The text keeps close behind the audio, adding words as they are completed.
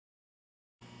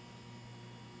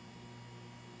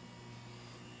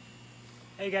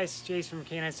Hey guys, Jason from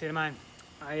Canine State of Mind.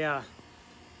 I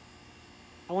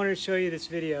wanted to show you this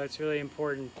video. It's really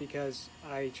important because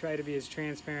I try to be as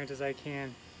transparent as I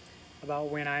can about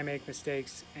when I make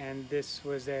mistakes, and this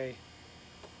was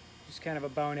just kind of a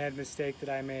bonehead mistake that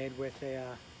I made with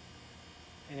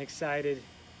an excited,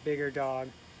 bigger dog.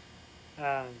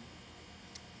 Um,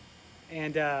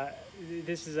 and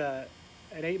this is an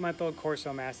 8-month-old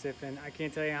Corso Mastiff, and I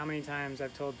can't tell you how many times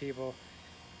I've told people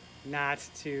not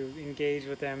to engage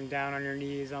with them down on your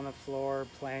knees on the floor,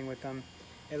 playing with them,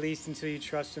 at least until you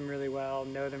trust them really well,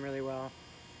 know them really well.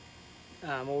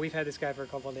 Well, we've had this guy for a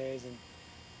couple of days, and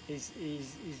he's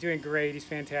doing great. He's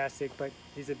fantastic, but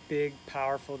he's a big,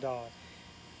 powerful dog,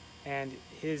 and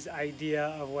his idea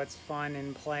of what's fun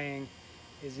and playing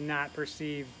is not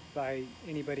perceived by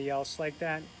anybody else like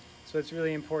that. So it's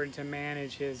really important to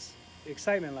manage his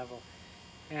excitement level.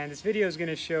 And this video is going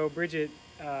to show Bridget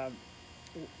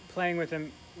playing with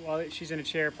him while she's in a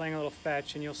chair, playing a little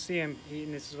fetch, and you'll see him.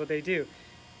 And this is what they do: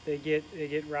 they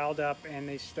get riled up and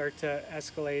they start to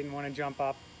escalate and want to jump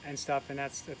up and stuff, and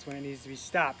that's when it needs to be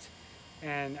stopped.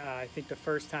 And I think the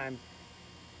first time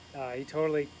it's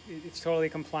totally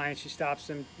compliant. She stops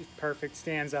him, perfect,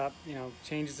 stands up,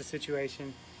 changes the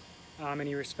situation, and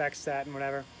he respects that and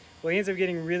whatever. Well, he ends up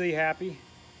getting really happy,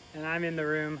 and I'm in the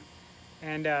room,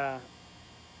 and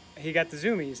he got the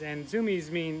zoomies, and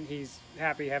zoomies mean he's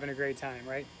happy, having a great time,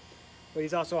 right? But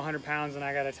he's also 100 pounds, and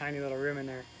I got a tiny little room in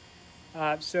there.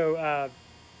 So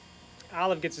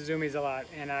Olive gets the zoomies a lot,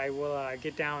 and I will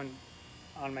get down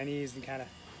on my knees and kind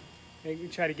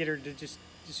of try to get her to just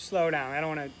slow down.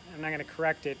 I'm not going to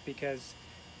correct it because,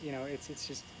 it's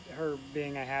just her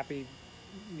being a happy,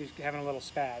 just having a little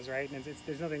spaz, right? And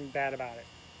there's nothing bad about it.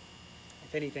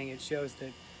 If anything, it shows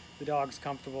that the dog's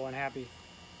comfortable and happy.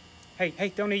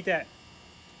 Hey, don't eat that.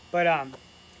 But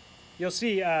you'll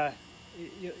see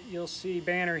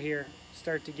Banner here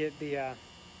start to get the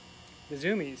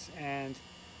zoomies, and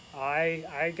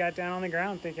I got down on the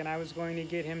ground thinking I was going to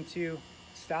get him to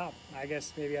stop. I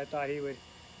guess maybe I thought he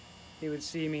would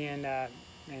see me and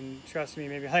trust me,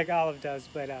 maybe like Olive does.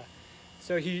 But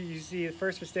so you see, the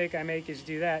first mistake I make is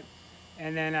do that,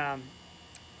 and then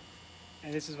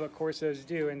and this is what Corsos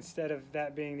do. Instead of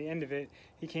that being the end of it,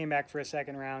 he came back for a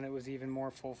second round. It was even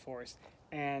more full force,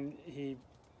 and he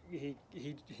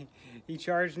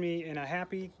charged me in a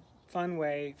happy, fun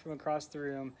way from across the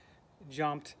room,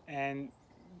 jumped and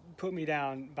put me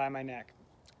down by my neck,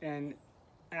 and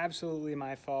absolutely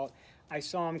my fault. I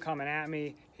saw him coming at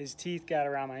me. His teeth got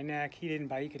around my neck. He didn't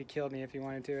bite. He could have killed me if he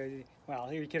wanted to. Well,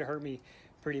 he could have hurt me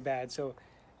pretty bad. So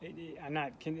I'm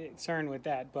not concerned with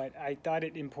that, but I thought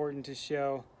it important to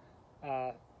show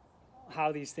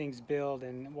how these things build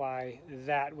and why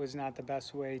that was not the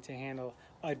best way to handle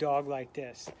a dog like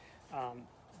this.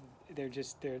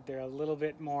 They're a little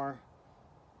bit more.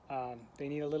 They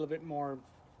need a little bit more,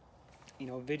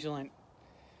 vigilant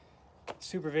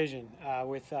supervision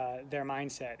with their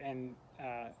mindset, and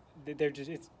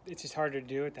it's just harder to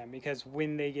do with them because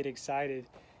when they get excited,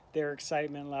 their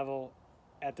excitement level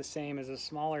at the same as a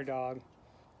smaller dog,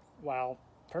 while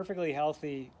perfectly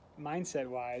healthy mindset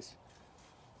wise,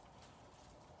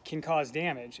 can cause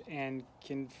damage and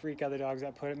can freak other dogs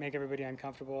out, make everybody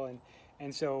uncomfortable,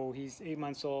 and so he's 8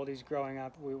 months old, he's growing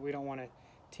up. We don't want to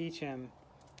teach him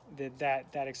that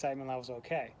excitement level is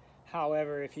okay.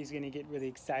 However, if he's going to get really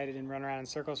excited and run around in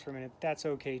circles for a minute, that's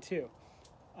okay too.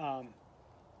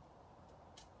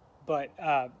 But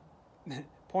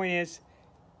point is,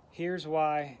 here's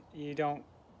why you don't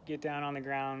get down on the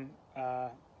ground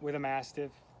with a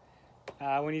Mastiff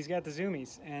when he's got the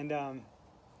zoomies. And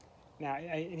now,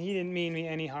 and he didn't mean me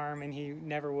any harm, and he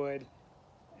never would.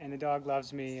 And the dog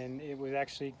loves me, and it was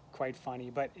actually quite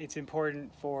funny. But it's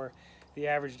important for the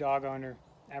average dog owner,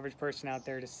 average person out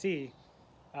there, to see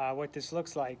what this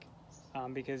looks like,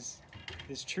 because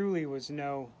this truly was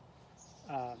no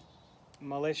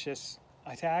malicious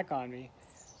attack on me.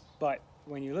 But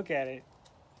when you look at it,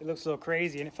 it looks a little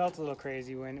crazy, and it felt a little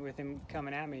crazy with him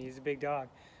coming at me. He's a big dog.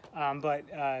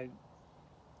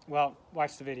 Well,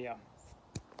 watch the video.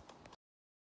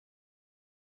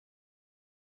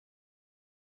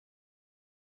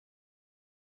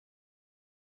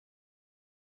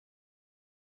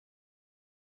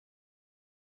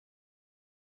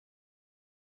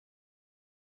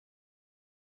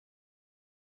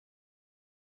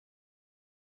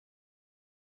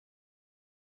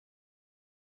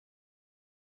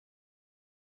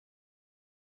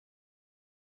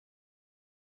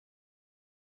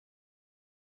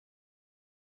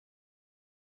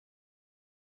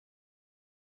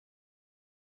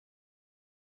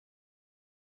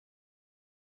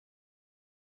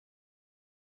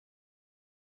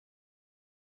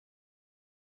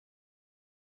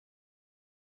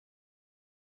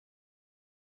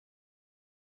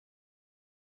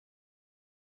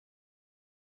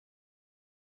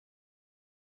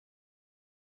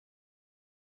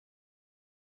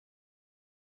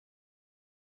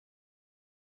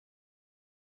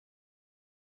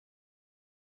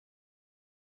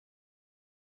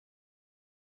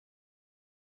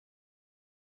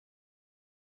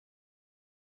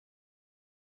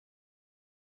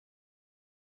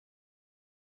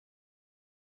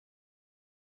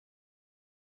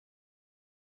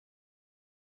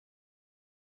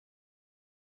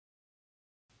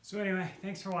 So anyway,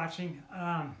 thanks for watching.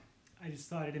 I just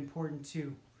thought it important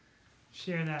to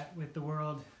share that with the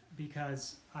world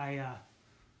because I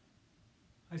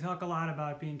talk a lot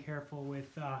about being careful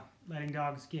with letting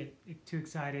dogs get too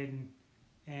excited,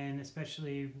 and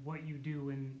especially what you do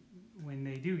when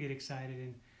they do get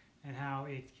excited, and how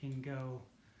it can go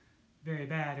very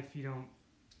bad if you don't,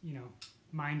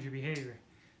 mind your behavior.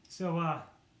 So I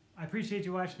appreciate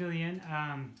you watching till the end.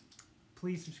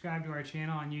 Please subscribe to our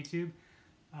channel on YouTube.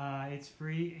 It's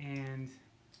free, and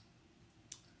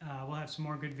we'll have some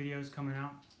more good videos coming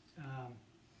out.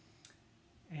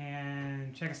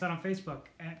 And check us out on Facebook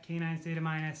at Canine State of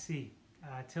Mind SC.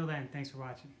 Till then, thanks for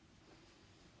watching.